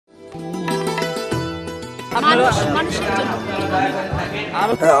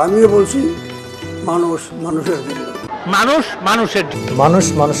আমিও বলছি মানুষ মানুষের জন্য, মানুষ মানুষের মানুষ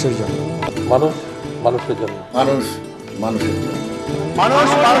মানুষের জন্য, মানুষ মানুষের জন্য, মানুষ মানুষের জন্য, মানুষ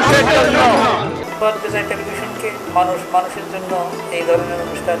মানুষের জন্য। টেলিভিশনকে মানুষ মানুষের জন্য এই ধরনের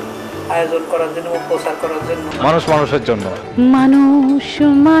অনুষ্ঠান আয়োজন করার জন্য ও প্রচার করার জন্য। মানুষ মানুষের জন্য, মানুষ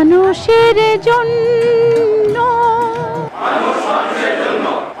মানুষের জন্য, মানুষ মানুষের জন্য,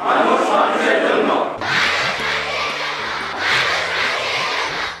 মানুষ মানুষের জন্য।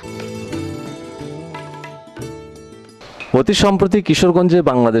 অতি সম্প্রতি কিশোরগঞ্জে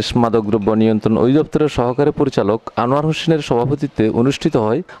বাংলাদেশ মাদকদ্রব্য নিয়ন্ত্রণ অধিদপ্তরের সহকারী পরিচালক আনোয়ার হোসেনের সভাপতিত্বে অনুষ্ঠিত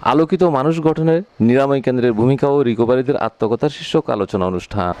হয় আলোকিত মানুষ গঠনের নিরাময় কেন্দ্রের ভূমিকা ও রিকভারিদের আত্মকথার শীর্ষক আলোচনা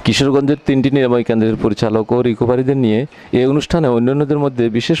অনুষ্ঠান। কিশোরগঞ্জের 3টি নিরাময় কেন্দ্রের পরিচালক ও রিকভারিদের নিয়ে এই অনুষ্ঠানে অন্যান্যদের মধ্যে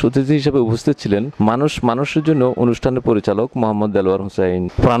বিশেষ অতিথি হিসেবে উপস্থিত ছিলেন মানুষ মানুষের জন্য অনুষ্ঠানের পরিচালক মোহাম্মদ দেলোয়ার হোসেন।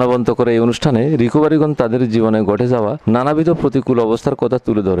 প্রাণবন্ত করে এই অনুষ্ঠানে রিকভারিগণ তাদের জীবনে ঘটে যাওয়া নানাবিধ প্রতিকূল অবস্থার কথা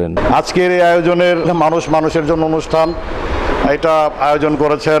তুলে ধরেন। আজকের এই আয়োজনের মানুষ মানুষের জন্য অনুষ্ঠান এটা আয়োজন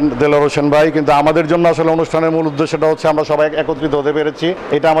করেছেন দেলোয়ার হোসেন ভাই, কিন্তু আমাদের জন্য আসলে অনুষ্ঠানের মূল উদ্দেশ্যটা হচ্ছে আমরা সবাই একত্রিত হতে পেরেছি।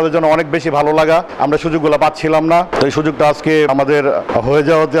 এটা আমাদের জন্য অনেক বেশি ভালো লাগা, আমরা সুযোগগুলো পাচ্ছিলাম না, তো এই সুযোগটা আজকে আমাদের হয়ে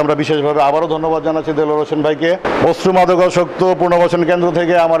যাওয়াতে আমরা বিশেষভাবে আবারও ধন্যবাদ জানাচ্ছি দেলোয়ার হোসেন ভাইকে। অস্ত্র মাদকাসক্ত পুনর্বাসন কেন্দ্র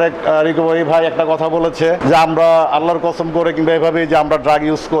থেকে আমার এক রিকভারি ভাই একটা কথা বলেছে যে আমরা আল্লাহর কসম করে কিংবা এভাবে যে আমরা ড্রাগ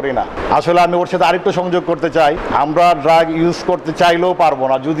ইউজ করি না। আসলে আমি ওর সাথে আরেকটু সংযোগ করতে চাই, আমরা ড্রাগ ইউজ করতে চাইলেও পারবো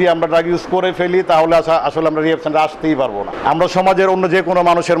না। যদি আমরা ড্রাগ ইউজ করে ফেলি তাহলে আসলে আমরা রিহ্যাব সেন্টারে আসতেই পারবো না। আমরা সমাজের অন্য যে কোনো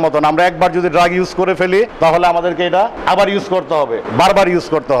মানুষের মতন আমরা একবার যদি ড্রাগ ইউজ করে ফেলি তাহলে আমাদেরকে এটা আবার ইউজ করতে হবে, বারবার ইউজ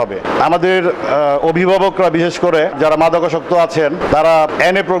করতে হবে। আমাদের অভিভাবকরা বিশেষ করে যারা মাদকাসক্ত আছেন তারা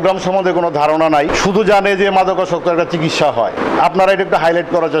এনএ প্রোগ্রাম সম্বন্ধে কোনো ধারণা নাই, শুধু জানে যে মাদকাসক্ত একটা চিকিৎসা হয়। আপনারা এটা একটু হাইলাইট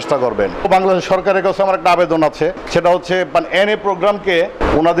করার চেষ্টা করবেন। বাংলাদেশ সরকারের কাছে আমার একটা আবেদন আছে, সেটা হচ্ছে এনএ প্রোগ্রামকে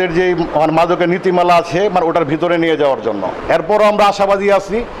ওনাদের যে মাদকের নীতিমালা আছে ওটার ভিতরে নিয়ে যাওয়ার জন্য। এরপরও আমরা আশাবাদী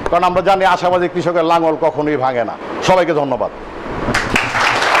আছি, কারণ আমরা জানি আশাবাদী কৃষকের লাঙল কখনোই ভাঙে না। সবাইকে ধন্যবাদ।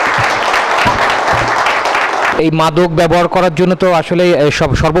 এই মাদক ব্যবহার করার জন্য তো আসলে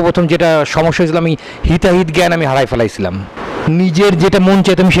সর্বপ্রথম যেটা সমস্যা হয়েছিল, আমি হিতাহিত জ্ঞান আমি হারাই ফেলাইছিলাম। নিজের যেটা মন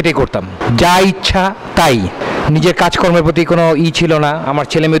চাইতো আমি সেটাই করতাম, যা ইচ্ছা তাই। নিজের কাজকর্মের প্রতি কোনো ছিল না। আমার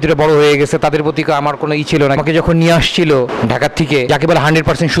ছেলে মেয়ে দুটো বড় হয়ে গেছে, তাদের প্রতি আমার কোনো ছিল না। আমাকে যখন নিয়ে আসছিল ঢাকার থেকে, যাকে বলে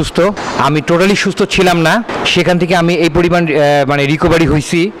 100% সুস্থ, আমি টোটালি সুস্থ ছিলাম না। সেখান থেকে আমি এই পরিমাণ রিকভারি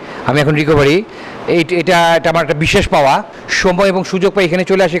হয়েছি। আমি এখন রিকভারি, এটা আমার একটা বিশেষ পাওয়া। সময় এবং সুযোগ পাই এখানে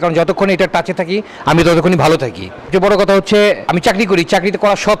চলে আসি, কারণ যতক্ষণ এটা টাচে থাকি আমি ততক্ষণই ভালো থাকি। যে বড় কথা হচ্ছে আমি চাকরি করি, চাকরিতে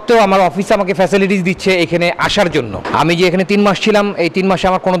করা সত্ত্বেও আমার অফিসে আমাকে ফ্যাসিলিটিস দিচ্ছে এখানে আসার জন্য। আমি যে এখানে 3 মাস ছিলাম, এই 3 মাসে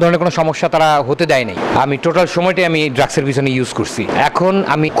আমার কোনো ধরনের কোনো সমস্যা তারা হতে দেয় নাই। আমি টোটাল সময়টাই আমি ড্রাগসের পিছনে ইউজ করছি। এখন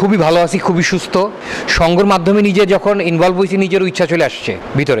আমি খুবই ভালো আছি, খুবই সুস্থ। সঙ্গের মাধ্যমে নিজে যখন ইনভলভ হয়েছি, নিজেরও ইচ্ছা চলে আসছে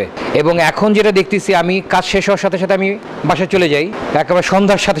ভিতরে। এবং এখন যেটা দেখতেছি, আমি কাজ শেষ হওয়ার সাথে সাথে আমি বাসায় চলে যাই একেবারে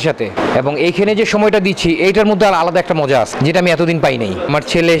সন্ধ্যার সাথে সাথে। এবং এইখানে যে সময়টা দিচ্ছি এইটার মধ্যে আলাদা একটা মজা আছে, যেটা আমি এতদিন পাই নাই। আমার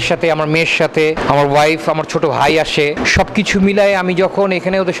ছেলের সাথে, আমার মেয়ের সাথে, আমার ওয়াইফ, আমার ছোট ভাই আসে, সবকিছু মিলায় আমি যখন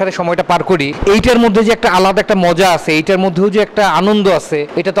এখানে ওদের সাথে সময়টা পার করি, এইটার মধ্যে যে একটা আলাদা একটা মজা আছে, এইটার মধ্যেও যে একটা আনন্দ আছে,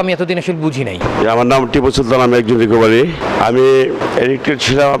 এটা তো আমি এতদিন আসলে বুঝি নাই। আমার নাম টিপু সুলতান, আমি একজন রিকভারি। আমি এডিক্টেড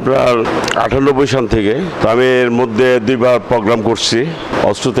ছিলাম আপনার 98 সাল থেকে। তো আমি এর মধ্যে 2বার প্রোগ্রাম করছি,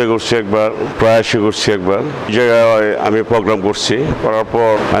 অস্ত্রতে করছি একবার, প্রয়াসে করছি একবার। জায়গায় আমি প্রোগ্রাম করছি, করার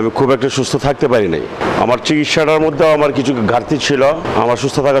পর আমি খুব একটা সুস্থ থাকতে পারি নাই। আমার চিকিৎসাটার মধ্যেও আমার কিছু ঘাটতি ছিল, আমার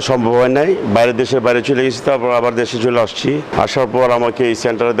সুস্থ থাকা সম্ভব হয় নাই। দেশের বাইরে চলে গেছি, তারপর আবার দেশে চলে আসছি। আসার পর আমাকে এই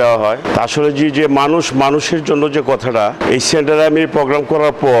সেন্টারে দেওয়া হয়। আসলে যে মানুষ মানুষের জন্য যে কথাটা, এই সেন্টারে আমি প্রোগ্রাম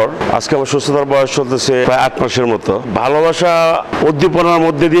করার পর আজকে আমার সুস্থতার বয়স চলতেছে প্রায় 8 মাসের মতো। ভালোবাসা উদ্দীপনার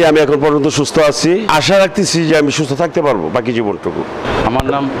মধ্যে দিয়ে আমি এখন পর্যন্ত সুস্থ আছি। আশা রাখতেছি যে আমি সুস্থ থাকতে পারবো বাকি জীবনটুকু। আমার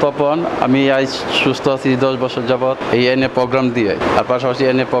নাম তপন, আমি আজ সুস্থ আছি 10 বছর যাবৎ এই এনএ প্রোগ্রাম দিয়ে। আর পাশাপাশি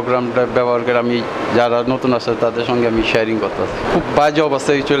এনএ প্রোগ্রামটা ব্যবহার করে আমি যারা নতুন আছে তাদের সঙ্গে আমি শেয়ারিং করতেছি। খুব বাজে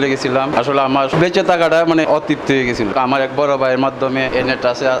অবস্থায় চলে গেছিলাম, আসলে আমার বেঁচে থাকাটা অতৃপ্ত হয়ে গেছিল। আমার এক বড় ভাইয়ের মাধ্যমে এনএ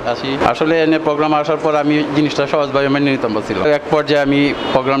টাসে আসি। আসলে এনএ প্রোগ্রাম আসার পর আমি জিনিসটা সহজভাবে মেনে নিতাম ছিল। এক পর্যায়ে আমি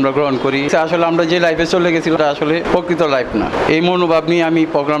প্রোগ্রামটা গ্রহণ করি। আসলে আমরা যে লাইফে চলে গেছিল আসলে প্রকৃত লাইফ না, এই মনোভাব নিয়ে আমি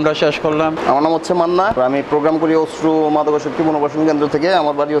প্রোগ্রামটা শেষ করলাম। আমার নাম হচ্ছে মান্না, আমি প্রোগ্রাম করি অস্ত্র মাদকাসক্তি পুনর্বাসন কেন্দ্র থেকে।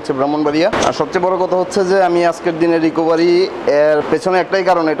 আমার বাড়ি হচ্ছে ব্রাহ্মণবাড়িয়া। আর সবচেয়ে বড় কথা হচ্ছে যে আমি আজকের দিনে রিকভারি এর পেছনে একটাই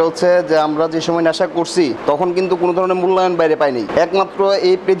কারণ, এটা হচ্ছে যে আমরা যে সময় নেশা করছি তখন কিন্তু কোনো ধরনের মূল্যায়ন বাইরে পাইনি। একমাত্র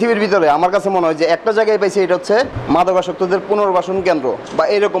এই পৃথিবীর ভিতরে আমার কাছে মনে হয় যে একটা জায়গায় পাইছি, এটা হচ্ছে মাদকাসক্তদের পুনর্বাসন কেন্দ্র বা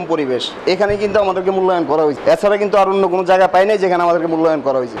এরকম পরিবেশ। এখানে কিন্তু আমাদেরকে মূল্যায়ন করা হয়েছে। এছাড়া কিন্তু আর অন্য কোনো জায়গায় পাই নাই যেখানে আমাদেরকে মূল্যায়ন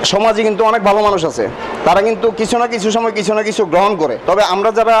করা হয়েছে। সমাজে কিন্তু অনেক ভালো মানুষ আছে, তারা কিন্তু কিছু না কিছু সময় কিছু না কিছু গ্রহণ করে। তবে আমরা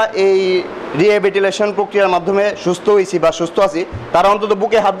যারা এই রিহ্যাবিলিটেশন প্রক্রিয়ার মাধ্যমে সুস্থ হয়েছি বা সুস্থ আছি, তারা অন্তত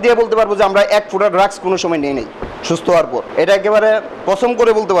বুকে হাত দিয়ে বলতে পারবো যে আমরা এক ফোঁটা ড্রাগস কোনো সময় নেই সুস্থ হওয়ার পর। এটা একেবারে কসম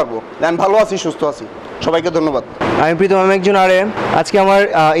করে বলতে পারবো যে আমি ভালো আছি, সুস্থ আছি। সবাইকে ধন্যবাদ। আমি প্রীতম, আমি একজন RM। আজকে আমার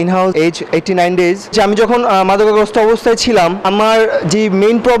ইনহাউস এজ 89 ডেজ। আমি যখন মাদকাগ্রস্ত অবস্থায় ছিলাম, আমার যে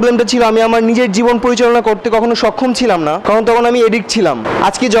মেইন প্রবলেমটা ছিল, আমি আমার নিজের জীবন পরিচালনা করতে কখনো সক্ষম ছিলাম না, কারণ তখন আমি এডিক্ট ছিলাম।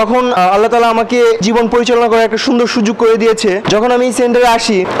 আজকে যখন আল্লাহ তাআলা আমাকে জীবন পরিচালনা করার একটা সুন্দর সুযোগ করে দিয়েছে, যখন আমি এই সেন্টারে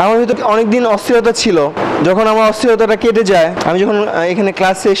আসি, আমার ভিতরে অনেকদিন অস্থিরতা ছিল। যখন আমার অস্থিরতাটা কেটে যায়, আমি যখন এখানে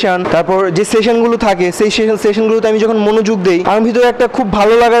ক্লাস সেশন, তারপর যে সেশনগুলো থাকে সেই সেশনগুলোতে আমি যখন মনোযোগ দেই, আমার ভিতরে একটা খুব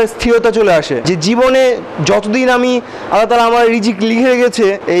ভালো লাগার স্থিরতা চলে আসে যে জীবনে যতদিন আমি আল্লাহ তাআলা আমার রিজিক লিখে রেখেছে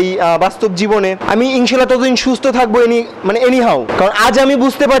এই বাস্তব জীবনে, আমি ইনশাআল্লাহ ততদিন সুস্থ থাকবো এনিহাউ। কারণ আজ আমি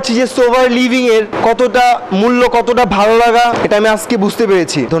বুঝতে পারছি যে সোভার লিভিং এর কতটা মূল্য, কতটা ভালো লাগা, এটা আমি আজকে বুঝতে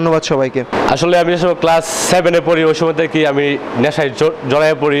পেরেছি। ধন্যবাদ সবাইকে। আসলে আমি যখন ক্লাস 7-এ পড়ি, ওই সময় থেকে আমি নেশায়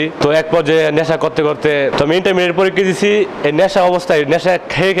জড়ায় পড়ি। তো এক পর্যায়ে নেশা করতে করতে তো আমি ইন্টারমিডিয়েট পরীক্ষা দিয়েছি। এই নেশা অবস্থায় নেশা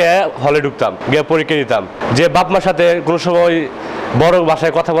খেয়ে হলে ঢুকতাম, গিয়ে পরীক্ষা দিতাম। যে বাপ মার সাথে কোনো সময় বড়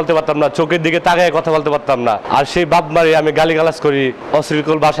ভাষায় কথা বলতে পারতাম না, চোখের দিকে তাকায় কথা বলতে পারতাম না। আর সেই বাপ মারে আমি গালিগালাজ করি,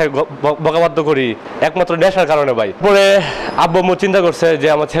 অশ্লীল ভাষায় বকাবাদ্য করি, একমাত্র নেশার কারণে ভাই। পরে আব্বু আম্মু চিন্তা করছে যে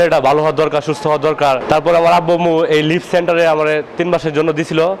আমার ছেলেটা ভালো হওয়ার দরকার, সুস্থ হওয়ার দরকার। তারপর আমার আব্বু আম্মু এই লিভ সেন্টারে আমার 3 মাসের জন্য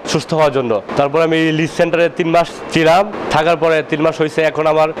দিছিল সুস্থ হওয়ার জন্য। তারপর আমি লিভ সেন্টারে 3 মাস ছিলাম, থাকার পরে 3 মাস হয়েছে, এখন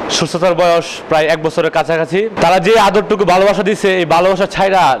আমার সুস্থতার বয়স প্রায় 1 বছরের কাছাকাছি। তারা যে আদরটুকু ভালোবাসা দিচ্ছে, এই ভালোবাসা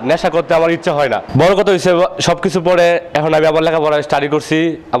ছাইরা নেশা করতে আমার ইচ্ছা হয় না। বড় কথা হয়েছে সবকিছু পরে এখন আমি আবার লেখাপড়া স্টাডি করছি,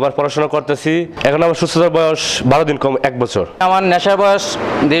 আবার পড়াশোনা করতেছি। এখন আমার সুস্থতার বয়স 12 দিন কম 1 বছর। আমার নেশার বয়স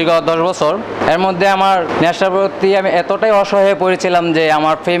দীর্ঘ 10 বছর। এর মধ্যে আমার নেশার প্রতি আমি এতটাই অসহায় হয়ে পড়েছিলাম যে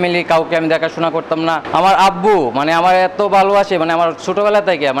আমার ফ্যামিলি কাউকে আমি দেখাশোনা করতাম না। আমার আব্বু মানে আমার এত ভালোবাসে, মানে আমার ছোটবেলা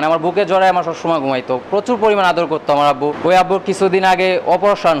থেকে মানে আমার বুকে জড়ায় আমার সবসময় ঘুমাইতো, প্রচুর পরিমাণ আদর করতো আমার আব্বু। ওই আব্বুর কিছুদিন আগে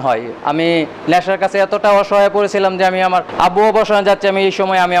অপারেশন হয়। আমি নেশার কাছে এতটা অসহায় পড়েছিলাম যে আমি আমার আব্বু অপারেশনে যাচ্ছে, আমি এই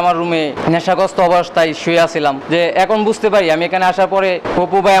সময় আমি আমার রুমে নেশাগ্রস্ত অবস্থায় শুয়ে আছিলাম। যে এখন বুঝতে পারি আমি এখানে আসার পরে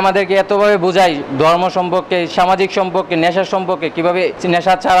অপু ভাই আমাদেরকে এতভাবে বোঝাই ধর্ম সম্পর্কে, সামাজিক সম্পর্কে, নেশার সম্পর্কে, কিভাবে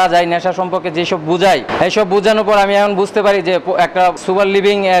নেশা ছাড়া যায়, নেশা সম্পর্কে যেসব বুঝাই, এইসব বোঝানোর পর আমি এখন বুঝতে পারি যে একটা সুপার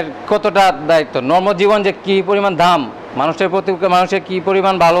লিভিং এর কতটা দায়িত্ব, নর্ম জীবন যে কি পরিমাণ দাম, মানুষের প্রতি মানুষের কি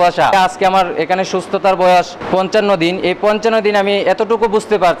পরিমাণ ভালোবাসা। আজকে আমার এখানে সুস্থতার বয়স 55 দিন। এই 55 দিন আমি এতটুকু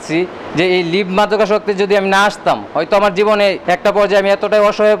বুঝতে পারছি যে এই লিভ মাদকাসক্তি যদি আমি না আসতাম, হয়তো আমার জীবনে একটা পর্যায়ে আমি এতটাই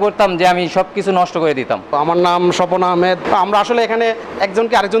অসহায় পড়তাম যে আমি সবকিছু নষ্ট করে দিতাম। আমার নাম স্বপন আহমেদ। আমরা আসলে এখানে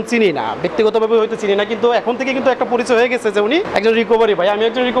একজনকে আরেকজন চিনি না, ব্যক্তিগতভাবে হয়তো চিনি না, কিন্তু এখন থেকে কিন্তু একটা পরিচয় হয়ে গেছে যে উনি একজন রিকভারি ভাই, আমি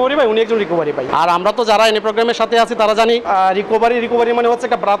একজন রিকভারি ভাই, উনি একজন রিকভারি ভাই। আর আমরা তো যারা এনে প্রোগ্রামের সাথে আছি তারা জানি রিকভারি মানে হচ্ছে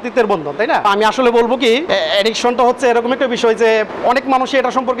একটা ভ্রাতৃত্বের বন্ধন, তাই না? আমি আসলে বলবো কি, অ্যাডিকশনটা হচ্ছে এরকম একটা বিষয় যে অনেক মানুষই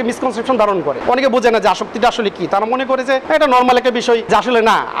এটা সম্পর্কে মিসকনসেপশন ধারণ করে। অনেকে বোঝে না যে আসক্তিটা আসলে কি, তারা মনে করে যে এটা নর্মাল একটা বিষয়, যে আসলে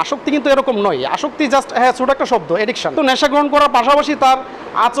না, আসক্তি কিন্তু এরকম নয়। আসক্তি জাস্ট ছোট একটা শব্দ, এডিকশন। তো নেশা গ্রহণ করার পাশাপাশি তার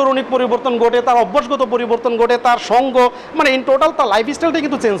আচরণিক পরিবর্তন ঘটে, তার অভ্যাসগত পরিবর্তন ঘটে, তার সঙ্গ, মানে ইন টোটাল তার লাইফস্টাইলটাই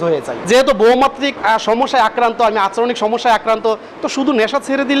কিন্তু চেঞ্জ হয়ে যায়। যেহেতু বহুমাত্রিক সমস্যায় আক্রান্ত, আমি আচরণিক সমস্যায় আক্রান্ত, তো শুধু নেশা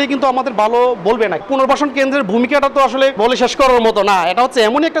ছেড়ে দিলে কিন্তু আমাদের ভালো বলবে না। পুনর্বাসন কেন্দ্রের ভূমিকাটা তো আসলে বলে শেষ করার মতো না। এটা হচ্ছে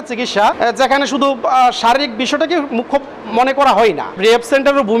এমনই একটা চিকিৎসা যেখানে শুধু শারীরিক বিষয়টাকে মুখ্য মনে করা হয় না। রিহ্যাব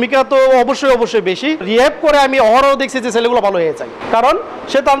সেন্টারের ভূমিকা তো অবশ্যই বেশি। রিহ্যাব করে আমি অহরহ দেখছি যে ছেলেগুলো ভালো হয়ে যায়, কারণ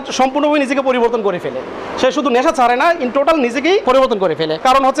সে তার সম্পূর্ণভাবে নিজেকে পরিবর্তন করে ফেলে। সে শুধু নেশা ছাড়ে না, ইন টোটাল নিজেকেই পরিবর্তন করে ফেলে।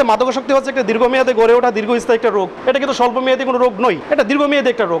 কারণ হচ্ছে মাদকাসক্তি হচ্ছে একটা দীর্ঘমেয়াদে গড়ে ওঠা দীর্ঘস্থায়ী একটা রোগ। এটা কিন্তু স্বল্পমেয়াদী কোনো রোগ নয়, এটা দীর্ঘমেয়াদী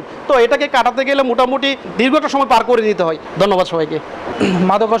একটা রোগ। তো এটাকে কাটাতে গেলে মোটামুটি দীর্ঘ একটা সময় পার করে দিতে হয়। ধন্যবাদ সবাইকে।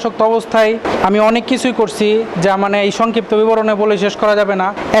 মাদকাসক্ত অবস্থায় আমি অনেক কিছুই করছি, যা মানে এই সংক্ষিপ্ত বিবরণে বলে শেষ করা যাবে না।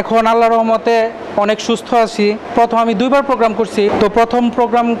 এখন আল্লাহর রহমতে অনেক সুস্থ আছি। প্রথম আমি 2বার প্রোগ্রাম করছি। তো প্রথম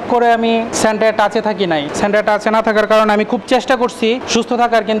প্রোগ্রাম করে আমি সেন্টারে টাচে থাকি নাই। সেন্টারে টাচে না থাকার কারণে আমি খুব চেষ্টা করছি সুস্থ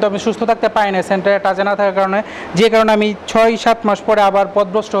থাকার, কিন্তু আমি সুস্থ থাকতে পারি না সেন্টারে টাচে না থাকার কারণে, যে কারণে আমি 6-7 মাস পরে আবার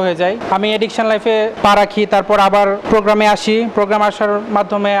পথভ্রষ্ট হয়ে যাই। আমি এডিকশন লাইফে পা রাখি, তারপর আবার প্রোগ্রামে আসি, প্রোগ্রাম আসার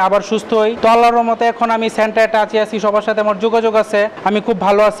মাধ্যমে আবার সুস্থ হই। তো আল্লাহর রহমতে এখন আমি সেন্টারে টাচে আছি, সবার সাথে আমার যোগাযোগ আছে, আমি খুব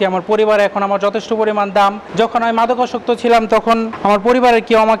ভালো আছি। আমার পরিবারে এখন আমার যথেষ্ট পরিমাণ দাম। যখন আমি মাদকাসক্ত ছিলাম তখন আমার পরিবারের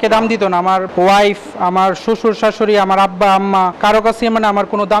কেউ আমাকে দাম দিত না। আমার ওয়াইফ, আমার শ্বশুর শাশুড়ি, আমার আব্বা আম্মা, কারো কাছে মানে আমার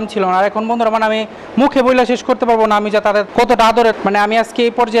কোনো দাম ছিল না। আর এখন বন্ধুরা মানে আমি মুখে বইলা শেষ করতে পারবো না আমি যে তাদের কতটা আদরের, মানে আমি আজকে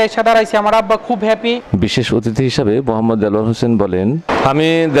এই পর্যায়ে এসে দাঁড়াইছি। আমার আব্বা খুব হ্যাপি। বিশেষ অতিথি হিসাবে মোহাম্মদ দেলোয়ার হোসেন বলেন, আমি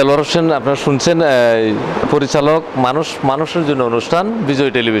দেলোয়ার হোসেন, আপনারা শুনছেন পরিচালক, মানুষের জন্য অনুষ্ঠান,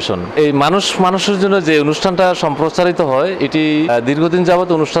 বিজয় টেলিভিশন। এই মানুষের জন্য যে অনুষ্ঠানটা সম্প্রচারিত হয়, এটি দীর্ঘদিন যাবত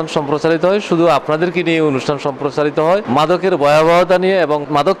অনুষ্ঠান সম্প্রচারিত হয়, শুধু আপনাদেরকে নিয়ে অনুষ্ঠান সম্প্রচারিত হয়, মাদকের ভয়াবহতা নিয়ে এবং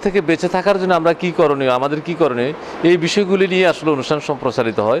মাদক থেকে বেঁচে থাকার জন্য আমরা আমরা কি করণীয়, আমাদের কি করণীয়, এই বিষয়গুলি নিয়ে আসলে অনুষ্ঠান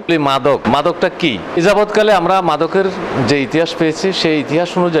সম্প্রচারিত হয়। এই মাদকটা কি, এ যাবৎকালে আমরা মাদকের যে ইতিহাস পেয়েছি সেই ইতিহাস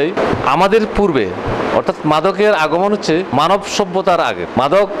অনুযায়ী আমাদের পূর্বে অর্থাৎ মাদকের আগমন হচ্ছে মানব সভ্যতার আগে।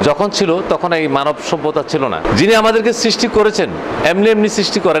 মাদক যখন ছিল তখন এই মানব সভ্যতা ছিল না। যিনি আমাদেরকে সৃষ্টি করেছেন এমনি এমনি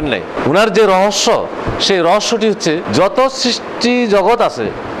সৃষ্টি করেন নাই। উনার যে রহস্য, সেই রহস্যটি হচ্ছে যত সৃষ্টি জগৎ আছে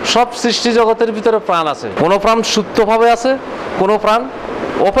সব সৃষ্টি জগতের ভিতরে প্রাণ আছে। কোনো প্রাণ সুপ্তভাবে আছে, কোনো প্রাণ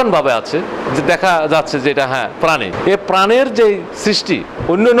ওপেন ভাবে আছে, যে দেখা যাচ্ছে যেটা হ্যাঁ প্রাণী। এই প্রাণের যে সৃষ্টি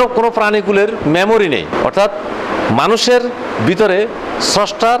অন্যান্য কোনো প্রাণীগুলোর মেমোরি নেই। অর্থাৎ মানুষের ভিতরে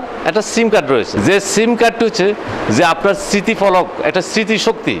স্রষ্টার একটা সিম কার্ড রয়েছে, যে সিম কার্ডটি হচ্ছে যে আপনার স্মৃতিফলক, একটা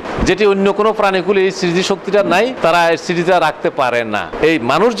স্মৃতিশক্তি, যেটি অন্য কোনো প্রাণীগুলো এই স্মৃতিশক্তিটা নাই, তারা এই স্মৃতিটা রাখতে পারে না। এই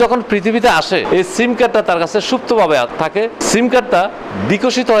মানুষ যখন পৃথিবীতে আসে এই সিম কার্ডটা তার কাছে সুপ্তভাবে থাকে। সিম কার্ডটা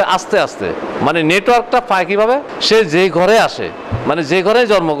বিকশিত হয় আস্তে আস্তে, মানে নেটওয়ার্কটা পায় কিভাবে, সে যেই ঘরে আসে, মানে যে ঘরে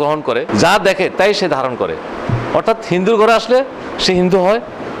জন্মগ্রহণ করে, যা দেখে তাই সে ধারণ করে। অর্থাৎ হিন্দুর ঘরে আসলে সে হিন্দু হয়,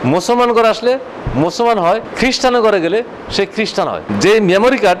 মুসলমান ঘরে আসলে মুসলমান হয়, খ্রিস্টানের ঘরে গেলে সে খ্রিস্টান হয়। যে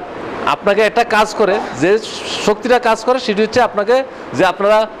মেমোরি কার্ড আপনাকে একটা কাজ করে, যে শক্তিটা কাজ করে, সেটি হচ্ছে আপনাকে, যে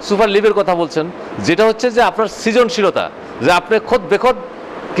আপনারা সুপার লিভের কথা বলছেন, যেটা হচ্ছে যে আপনার সৃজনশীলতা, যে আপনি খোদ বেখোদ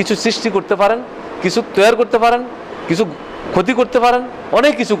কিছু সৃষ্টি করতে পারেন, কিছু তৈরি করতে পারেন, কিছু ক্ষতি করতে পারেন,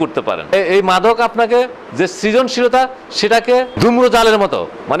 অনেক কিছু করতে পারেন। এই মাদক আপনাকে যে সৃজনশীলতা, সেটাকে ধূম্রজালের মতো,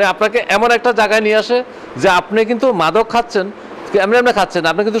 মানে আপনাকে এমন একটা জায়গায় নিয়ে আসে যে আপনি কিন্তু মাদক খাচ্ছেন, এমনি এমনি খাচ্ছেন,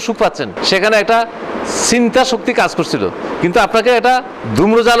 আপনি কিন্তু সুখ পাচ্ছেন। সেখানে একটা চিন্তা শক্তি কাজ করছিল, কিন্তু আপনাকে এটা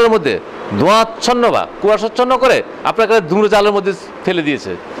ধূম্রজালের মধ্যে ধোঁয়াচ্ছন্ন বা কুয়াশাচ্ছন্ন করে আপনাকে ধূম্রজালের মধ্যে ফেলে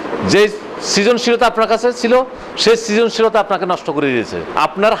দিয়েছে। যে সৃজনশীলতা আপনার কাছে ছিল, সেই সৃজনশীলতা আপনাকে নষ্ট করে দিয়েছে।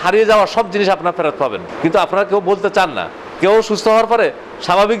 আপনার হারিয়ে যাওয়া সব জিনিস আপনার ফেরত পাবেন, কিন্তু আপনারা কেউ বলতে চান না। কেউ সুস্থ হওয়ার পরে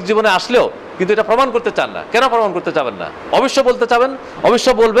স্বাভাবিক জীবনে আসলেও কিন্তু এটা প্রমাণ করতে চান না। কেন প্রমাণ করতে চাবেন না? অবশ্য বলতে চাবেন, অবশ্য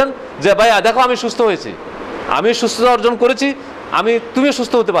বলবেন যে ভাই দেখো আমি সুস্থ হয়েছি, আমি সুস্থতা অর্জন করেছি, তুমি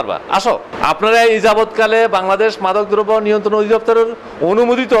সুস্থ হতে পারবা, আসো। আপনারা এই যাবৎকালে বাংলাদেশ মাদক দ্রব্য নিয়ন্ত্রণ অধিদপ্তরের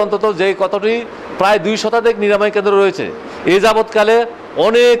অনুমোদিত অন্তত যে কতটি প্রায় 2 শতাধিক নিরাময় কেন্দ্র রয়েছে, এই যাবৎকালে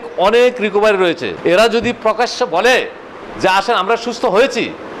অনেক অনেক রিকভারি রয়েছে। এরা যদি প্রকাশ্যে বলে যে আসেন আমরা সুস্থ হয়েছি,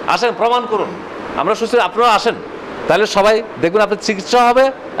 আসেন প্রমাণ করুন আমরা সুস্থ, আপনারা আসেন, তাহলে সবাই দেখবেন আপনার চিকিৎসা হবে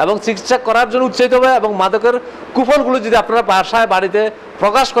এবং চিকিৎসা করার জন্য উৎসাহিত হবে। এবং মাদকের কুফলগুলো যদি আপনারা বাসায় বাড়িতে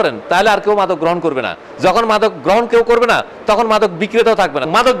প্রকাশ করেন, তাহলে আর কেউ মাদক গ্রহণ করবে না। যখন মাদক গ্রহণ কেউ করবে না, তখন মাদক বিক্রেতাও থাকবে না।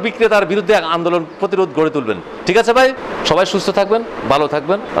 মাদক বিক্রেতার বিরুদ্ধে আন্দোলন প্রতিরোধ গড়ে তুলবেন। ঠিক আছে ভাই, সবাই সুস্থ থাকবেন, ভালো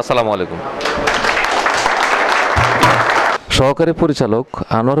থাকবেন। আসসালামু আলাইকুম। সহকারী পরিচালক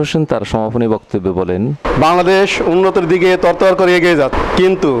আনোয়ার হোসেন তার সমাপনী বক্তব্যে বলেন, বাংলাদেশ উন্নতির দিকে তরতর করে এগিয়ে যাচ্ছে,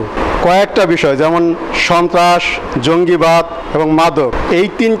 কিন্তু কয়েকটা বিষয় যেমন সন্ত্রাস, জঙ্গিবাদ এবং মাদক, এই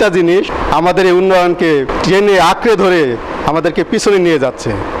 3টা জিনিস আমাদের এই উন্নয়নকে টেনে আঁকড়ে ধরে আমাদেরকে পিছনে নিয়ে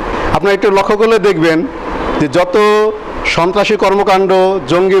যাচ্ছে। আপনারা একটু লক্ষ্য করলে দেখবেন যে যত সন্ত্রাসী কর্মকাণ্ড,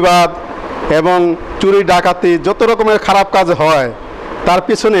 জঙ্গিবাদ এবং চুরি ডাকাতি, যত রকমের খারাপ কাজ হয়, তার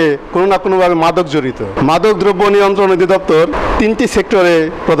পিছনে কোনো না কোনোভাবে মাদক জড়িত। মাদক দ্রব্য নিয়ন্ত্রণ অধিদপ্তর 3টি সেক্টরে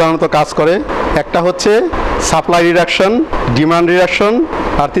প্রধানত কাজ করে। একটা হচ্ছে সাপ্লাই রিডাকশন, ডিমান্ড রিডাকশন,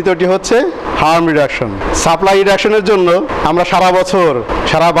 আর তৃতীয়টি হচ্ছে হার্ম রিডাকশন। সাপ্লাই রিডাকশনের জন্য আমরা সারা বছর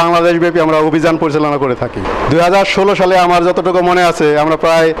সারা বাংলাদেশ ব্যাপী আমরা অভিযান পরিচালনা করে থাকি। 2016 সালে আমার যতটুকু মনে আছে আমরা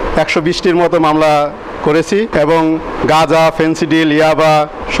প্রায় 120টির মতো মামলা করেছি এবং গাঁজা, ফেন্সিডিল, ইয়াবা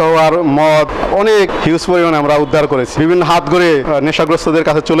সহ আর মদ অনেক হিউজ পরিমাণে আমরা উদ্ধার করেছি। বিভিন্ন হাত ধরে নেশাগ্রস্তদের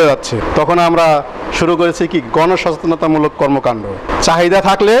কাছে চলে যাচ্ছে। তখন আমরা শুরু করেছি কি গণসচেতনতামূলক কর্মকাণ্ড। চাহিদা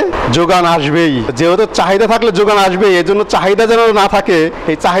থাকলে যোগান আসবেই, যেহেতু চাহিদা থাকলে যোগান আসবেই, এই জন্য চাহিদা যেন না থাকে,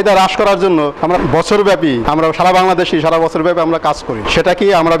 এই চাহিদা হ্রাস করার জন্য আমরা বছরব্যাপী, আমরা সারা বাংলাদেশে সারা বছরব্যাপী আমরা কাজ করি। সেটা কি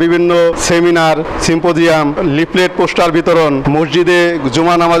আমরা বিভিন্ন সেমিনার, সিম্পোজিয়াম, লিফলেট, পোস্টার বিতরণ, মসজিদে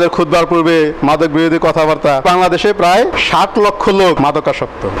জুমা নামাজের খুতবার পূর্বে মাদক বিরোধী কথাবার্তা। বাংলাদেশে প্রায় 60 লক্ষ লোক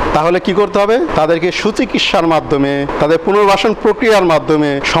মাদকাসক্ত। তাহলে কি করতে হবে? তাদেরকে সুচিকিৎসার মাধ্যমে, তাদের পুনর্বাসন প্রক্রিয়ার মাধ্যমে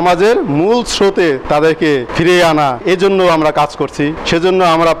সমাজের মূল স্রোতে তাদেরকে ফিরিয়ে আনা, এজন্য আমরা কাজ করছি। সেজন্য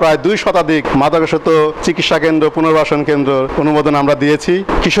আমরা প্রায় 2 শতাধিক মাদকাসক্ত চিকিৎসা কেন্দ্র, পুনর্বাসন কেন্দ্র অনুমোদন আমরা দিয়েছি।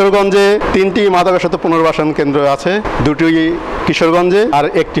 কিশোরগঞ্জে 3টি মাদকাসক্ত পুনর্বাসন কেন্দ্র আছে, 2টি কিশোরগঞ্জে আর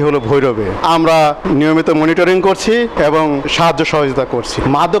একটি হলো ভৈরবে। আমরা নিয়মিত মনিটরিং করছি এবং সাহায্য সহযোগিতা করছি।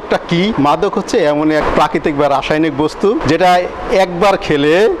 মাদকটা কি? মাদক হচ্ছে এমন এক প্রাকৃতিক বা রাসায়নিক বস্তু, যেটা একবার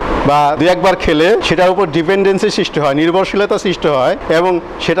খেলে বা দুই একবার খেলে সেটার উপর ডিপেন্ডেন্সি সৃষ্টি হয়, নির্ভরশীলতা সৃষ্টি হয় এবং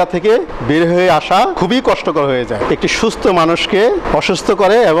সেটা থেকে বের হয়ে আসা খুবই কষ্টকর হয়ে যায়। একটি সুস্থ মানুষকে অসুস্থ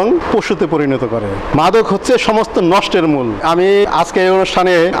করে এবং পশুতে পরিণত করে। মাদক হচ্ছে সমস্ত নষ্টের মূল। আমি আজকে এই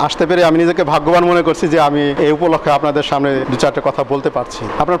অনুষ্ঠানে আসতে পেরে আমি নিজেকে ভাগ্যবান মনে করছি যে আমি এই উপলক্ষে আপনাদের সামনে দু চারটে কথা বলতে পারছি।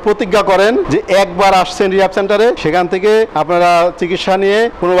 আপনারা প্রতিজ্ঞা করেন যে একবার আসছেন রিহ্যাব সেন্টারে, সেখান থেকে আপনারা চিকিৎসা নিয়ে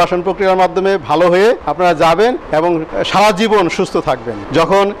পুনর্বাসন প্রক্রিয়ার মাধ্যমে ভালো হয়ে আপনারা যাবেন এবং সারা জীবন সুস্থ থাকবেন।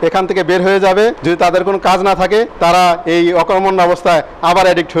 যখন এখান থেকে বের হয়ে যাবে, যদি তাদের কোনো কাজ না থাকে, তারা এই অকর্মণ্য অবস্থায় আবার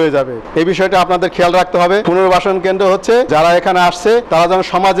অ্যাডিক্ট হয়ে যাবে। এই বিষয়টা আপনাদের খেয়াল রাখতে হবে। পুনর্বাসন কেন্দ্র হচ্ছে যারা এখানে আসছে তারা যেন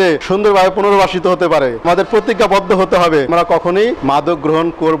সমাজে সুন্দরভাবে পুনর্বাসিত হতে পারে। আমাদের প্রতিজ্ঞাবদ্ধ হতে হবে, আমরা কখনোই মাদক গ্রহণ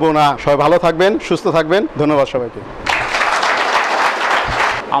করব না। সবাই ভালো থাকবেন, সুস্থ থাকবেন। ধন্যবাদ সবাইকে।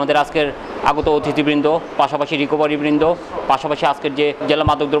 আমাদের আজকের আগত অতিথিবৃন্দ, পাশাপাশি রিকভারি বৃন্দ, পাশাপাশি আজকের যে জেলা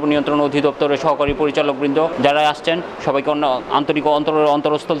মাদকদ্রব্য নিয়ন্ত্রণ অধিদপ্তরের সহকারী পরিচালকবৃন্দ যারা আসছেন, সবাইকে আন্তরিক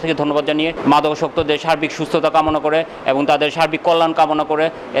অন্তরস্থল থেকে ধন্যবাদ জানিয়ে মাদকাসক্তদের সার্বিক সুস্থতা কামনা করে এবং তাদের সার্বিক কল্যাণ কামনা করে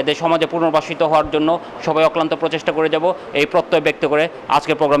এদের সমাজে পুনর্বাসিত হওয়ার জন্য সবাই অক্লান্ত প্রচেষ্টা করে যাব, এই প্রত্যয় ব্যক্ত করে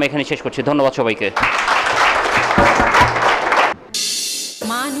আজকের প্রোগ্রাম এখানে শেষ করছি। ধন্যবাদ সবাইকে।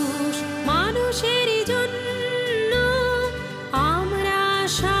 মানুষ মানুষেরই জন্য, আমরা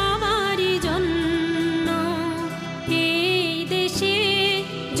সবারই জন্য এই দেশে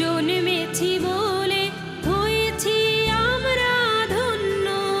জন্মেছি বলে হয়েছি আমরা ধন্য।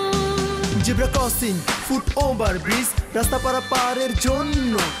 Zebra crossing, foot over bridge, রাস্তা পারাপারের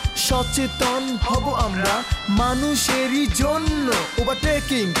জন্য সচেতন হব আমরা মানুষেরই জন্য।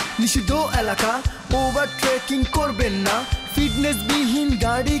 ওভারটেকিং নিষিদ্ধ এলাকা, ওভার ট্রেকিং করবেন না। ফিটনেস বিহীন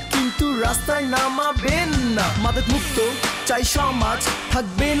গাড়ি কিন্তু রাস্তায় নামাবেন না। মাদক মুক্ত চাই সমাজ,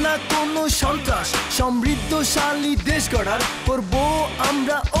 থাকবে না কোনো সন্ত্রাস। সমৃদ্ধশালী দেশ গড়ার করব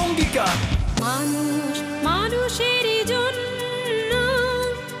আমরা অঙ্গীকার। মানুষ মানুষের